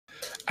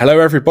Hello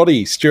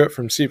everybody, Stuart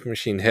from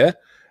Supermachine here.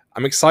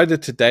 I'm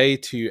excited today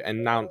to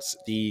announce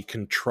the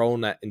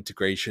Controlnet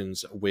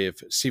integrations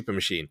with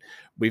Supermachine.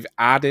 We've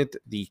added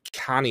the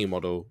Canny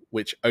model,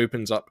 which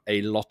opens up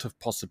a lot of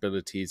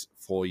possibilities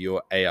for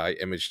your AI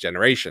image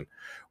generation.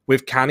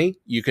 With Canny,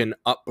 you can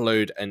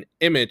upload an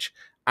image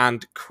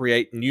and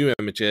create new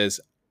images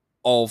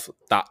of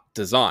that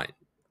design.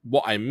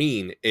 What I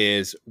mean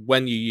is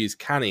when you use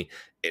Canny,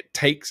 it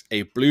takes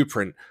a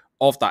blueprint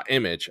of that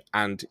image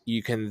and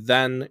you can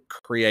then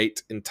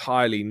create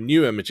entirely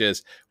new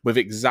images with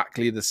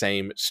exactly the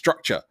same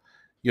structure.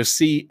 You'll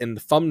see in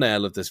the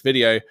thumbnail of this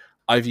video,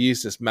 I've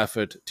used this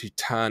method to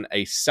turn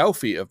a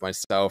selfie of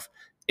myself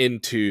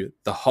into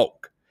the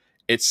Hulk.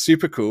 It's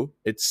super cool.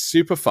 It's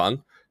super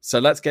fun. So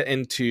let's get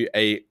into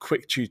a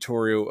quick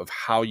tutorial of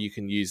how you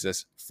can use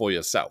this for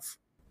yourself.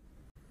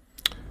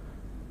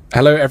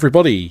 Hello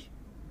everybody.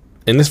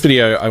 In this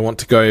video, I want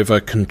to go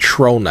over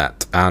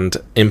Controlnet and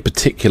in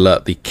particular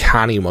the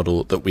Canny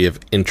model that we have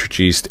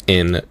introduced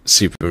in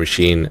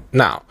Supermachine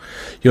now.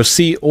 You'll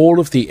see all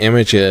of the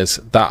images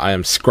that I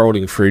am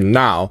scrolling through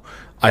now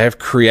I have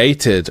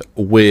created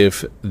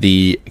with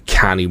the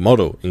Canny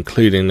model,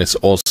 including this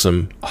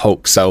awesome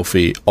Hulk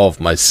selfie of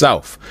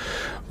myself.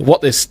 What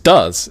this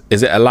does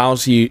is it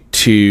allows you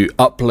to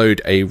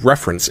upload a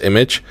reference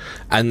image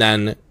and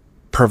then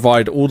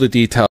provide all the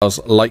details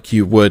like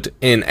you would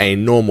in a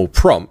normal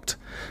prompt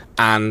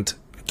and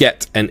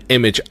get an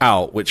image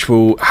out which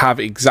will have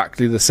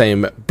exactly the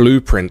same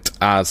blueprint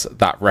as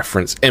that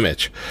reference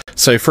image.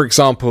 So for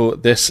example,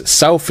 this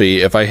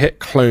selfie, if I hit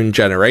clone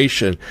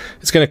generation,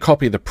 it's going to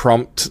copy the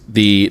prompt,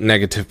 the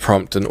negative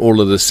prompt and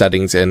all of the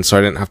settings in, so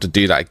I don't have to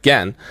do that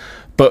again.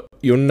 But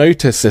you'll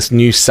notice this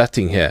new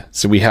setting here.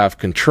 So we have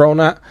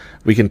Controlnet,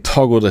 we can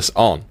toggle this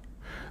on.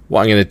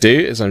 What I'm going to do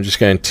is I'm just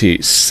going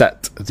to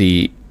set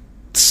the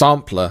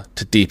sampler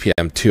to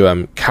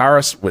DPM2M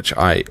Keras, which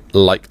I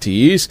like to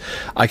use.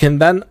 I can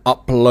then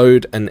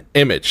upload an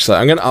image. So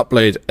I'm going to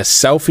upload a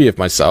selfie of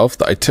myself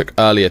that I took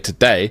earlier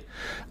today,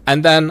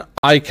 and then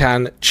I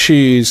can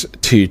choose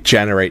to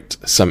generate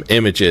some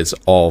images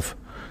of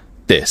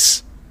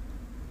this.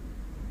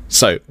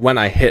 So when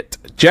I hit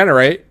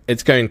generate,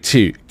 it's going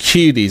to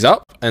queue these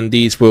up and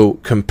these will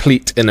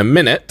complete in a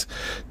minute.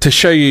 To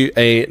show you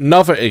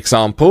another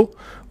example,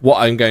 what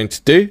I'm going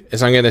to do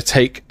is I'm going to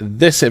take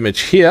this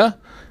image here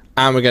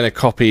and we're going to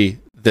copy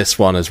this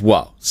one as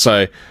well.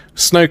 So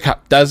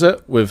snow-capped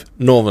desert with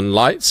northern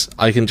lights,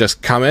 I can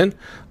just come in,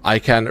 I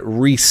can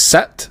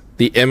reset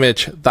the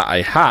image that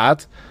I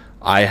had.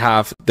 I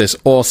have this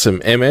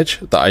awesome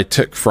image that I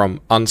took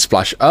from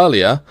Unsplash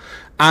earlier,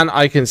 and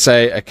I can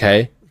say,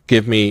 okay,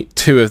 give me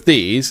 2 of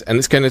these, and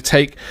it's going to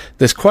take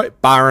this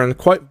quite barren,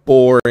 quite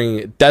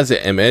boring desert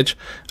image,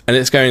 and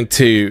it's going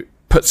to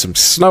put some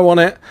snow on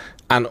it,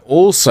 and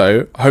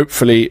also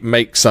hopefully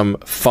make some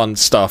fun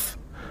stuff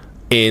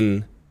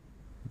in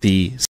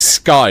the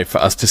sky for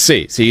us to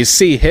see. So you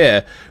see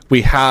here,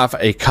 we have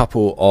a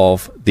couple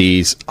of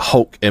these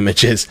Hulk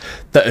images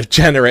that have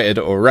generated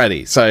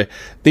already. So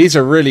these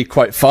are really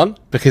quite fun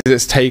because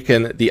it's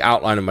taken the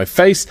outline of my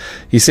face.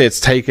 You see it's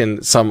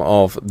taken some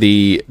of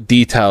the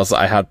details that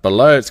I had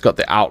below. It's got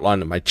the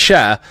outline of my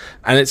chair,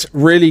 and it's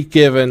really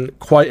given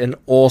quite an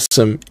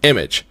awesome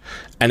image.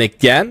 And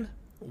again,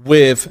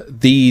 with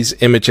these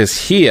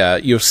images here,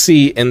 you'll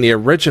see in the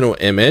original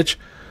image,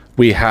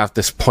 we have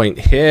this point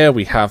here,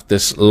 we have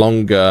this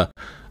longer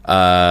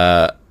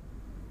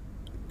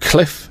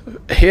cliff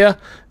here,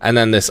 and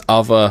then this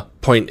other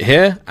point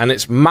here, and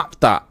it's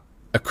mapped that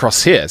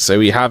across here. So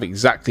we have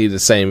exactly the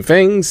same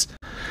things,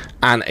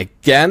 and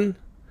again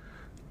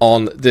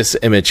on this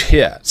image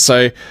here.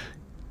 So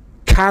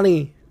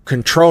Canny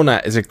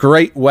Controlnet is a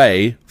great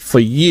way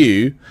for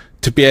you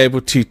to be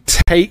able to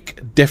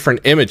take different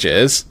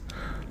images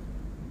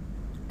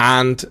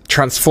and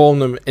transform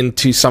them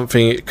into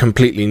something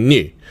completely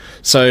new.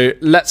 So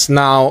let's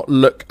now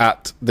look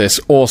at this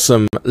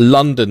awesome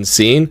London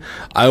scene.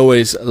 I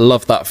always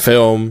love that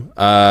film.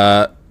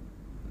 However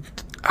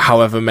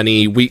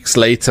many weeks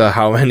later,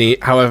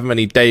 however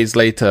many days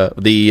later,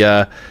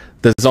 the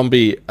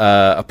zombie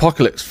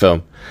apocalypse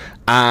film.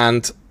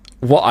 And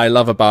what I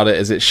love about it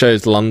is it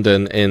shows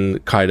London in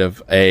kind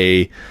of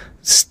a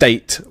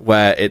state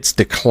where it's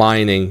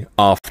declining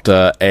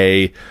after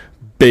a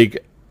big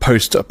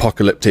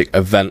post-apocalyptic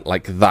event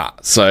like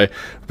that. So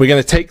we're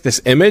going to take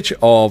this image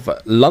of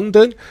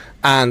London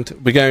and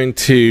we're going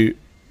to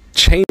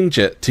change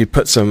it to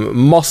put some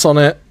moss on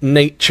it,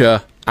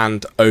 nature,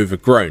 and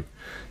overgrown.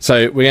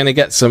 So we're going to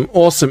get some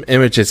awesome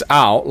images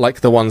out,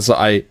 like the ones that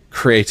I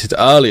created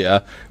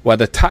earlier, where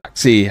the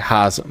taxi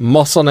has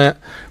moss on it.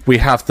 We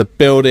have the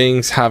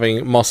buildings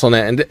having moss on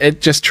it, and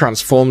it just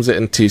transforms it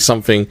into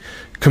something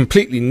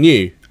completely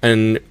new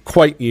and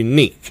quite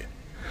unique.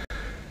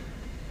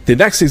 The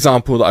next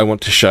example that I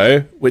want to show,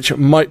 which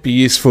might be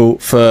useful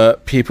for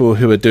people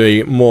who are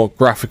doing more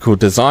graphical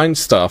design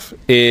stuff,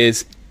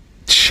 is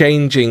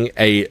changing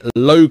a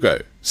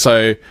logo.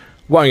 So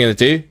what I'm going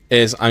to do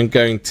is I'm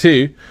going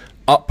to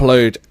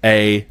upload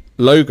a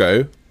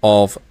logo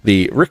of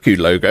the Riku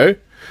logo,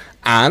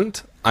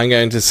 and I'm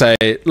going to say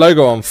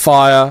logo on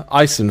fire,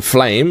 ice and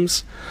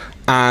flames,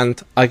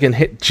 and I can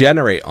hit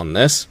generate on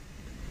this.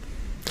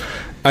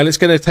 And it's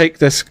going to take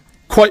this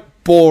quite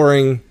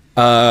boring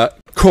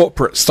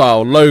corporate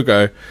style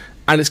logo,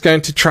 and it's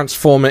going to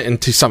transform it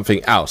into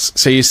something else.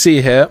 So you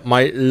see here,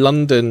 my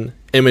London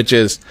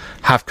images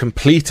have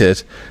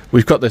completed.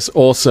 We've got this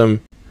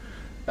awesome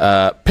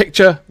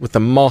picture with the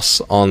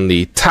moss on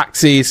the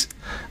taxis,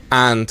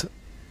 and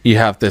you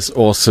have this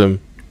awesome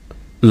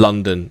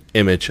London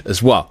image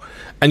as well.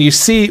 And you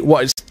see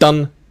what it's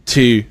done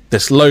to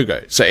this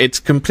logo. So it's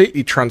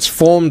completely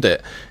transformed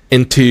it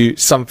into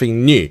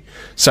something new.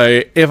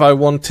 So if I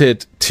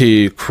wanted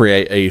to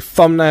create a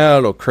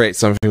thumbnail or create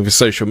something for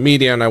social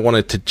media and I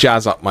wanted to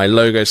jazz up my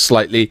logo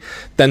slightly,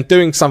 then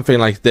doing something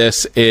like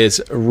this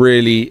is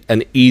really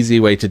an easy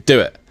way to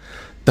do it.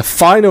 The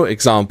final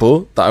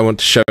example that I want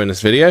to show in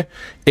this video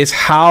is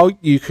how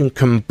you can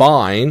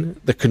combine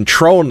the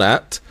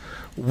Controlnet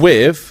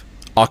with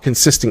our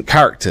consistent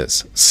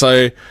characters.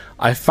 So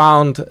I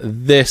found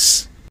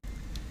this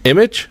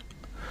image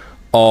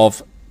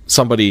of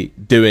somebody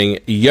doing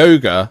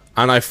yoga,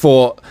 and I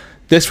thought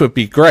this would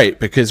be great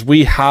because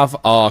we have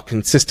our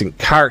consistent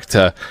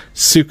character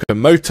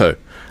Supermachine,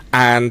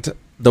 and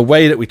the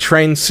way that we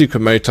trained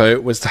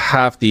Supermachine was to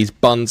have these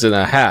buns in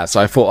her hair.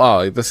 So I thought,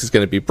 oh, this is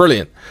going to be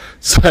brilliant.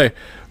 So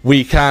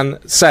we can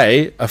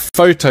say a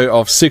photo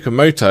of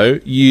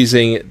Supermachine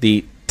using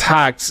the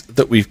tags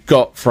that we've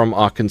got from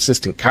our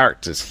consistent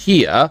characters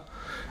here.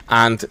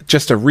 And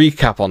just a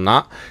recap on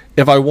that,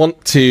 if I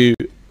want to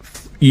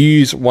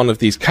use one of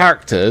these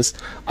characters,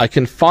 I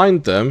can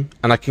find them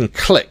and I can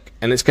click,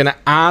 and it's going to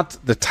add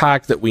the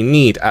tag that we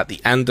need at the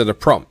end of the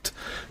prompt.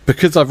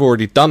 Because I've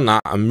already done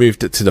that and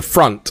moved it to the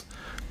front,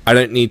 I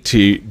don't need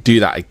to do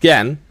that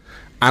again.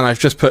 And I've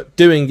just put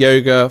doing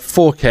yoga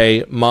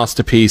 4K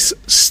masterpiece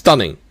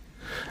stunning.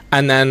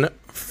 And then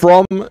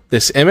from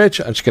this image,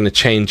 I'm just going to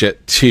change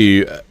it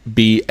to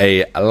be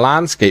a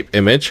landscape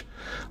image.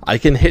 I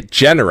can hit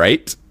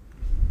generate,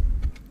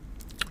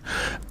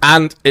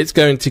 and it's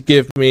going to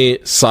give me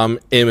some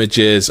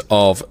images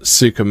of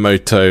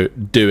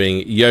Supermachine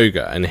doing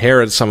yoga. And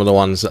here are some of the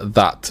ones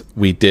that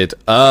we did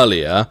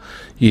earlier.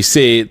 You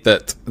see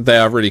that they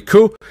are really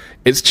cool.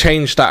 It's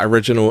changed that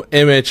original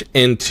image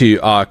into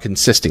our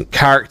consistent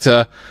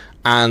character,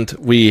 and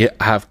we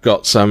have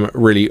got some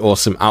really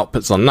awesome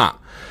outputs on that.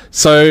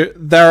 So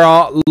there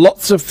are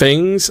lots of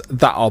things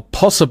that are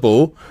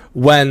possible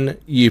when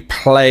you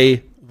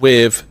play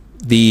with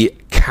the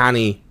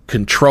Canny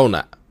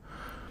Controlnet.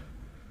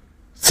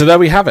 So there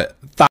we have it.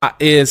 That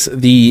is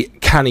the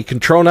Canny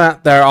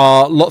Controlnet. There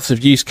are lots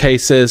of use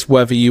cases,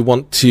 whether you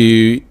want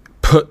to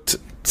put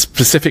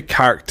specific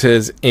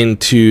characters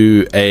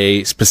into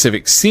a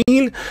specific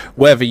scene,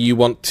 whether you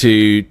want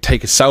to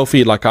take a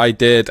selfie like I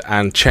did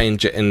and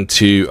change it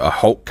into a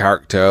Hulk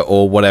character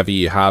or whatever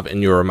you have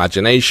in your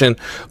imagination,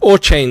 or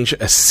change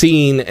a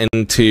scene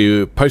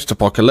into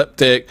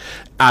post-apocalyptic,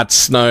 add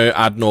snow,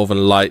 add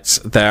northern lights.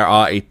 There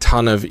are a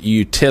ton of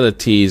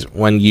utilities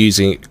when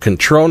using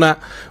Controlnet.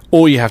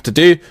 All you have to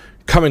do,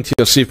 come into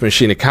your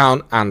Supermachine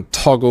account and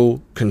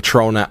toggle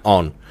Controlnet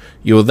on.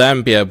 You'll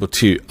then be able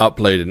to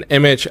upload an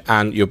image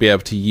and you'll be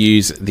able to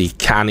use the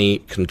Canny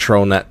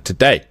Controlnet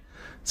today.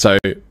 So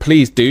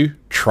please do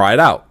try it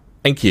out.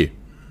 Thank you.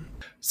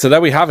 So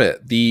there we have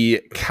it.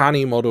 The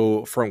Canny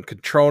model from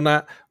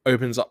Controlnet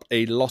opens up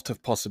a lot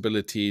of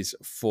possibilities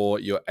for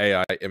your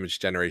AI image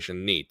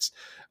generation needs.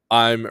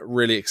 I'm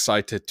really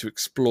excited to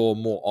explore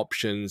more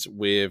options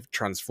with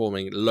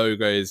transforming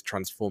logos,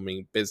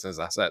 transforming business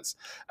assets,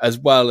 as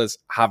well as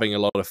having a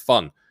lot of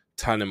fun,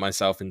 turning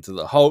myself into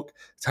the Hulk,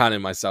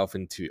 turning myself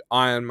into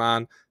Iron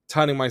Man,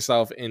 turning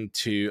myself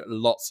into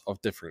lots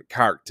of different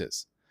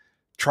characters.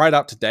 Try it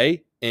out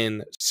today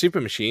in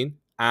Supermachine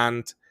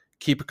and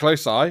keep a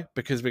close eye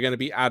because we're going to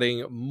be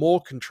adding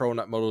more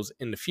Controlnet models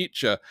in the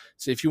future.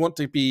 So if you want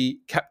to be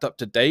kept up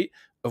to date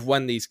of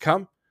when these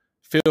come,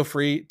 feel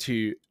free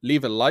to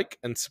leave a like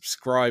and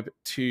subscribe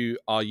to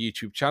our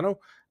YouTube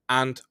channel,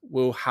 and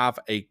we'll have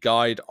a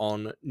guide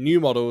on new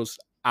models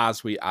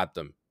as we add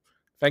them.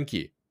 Thank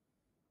you.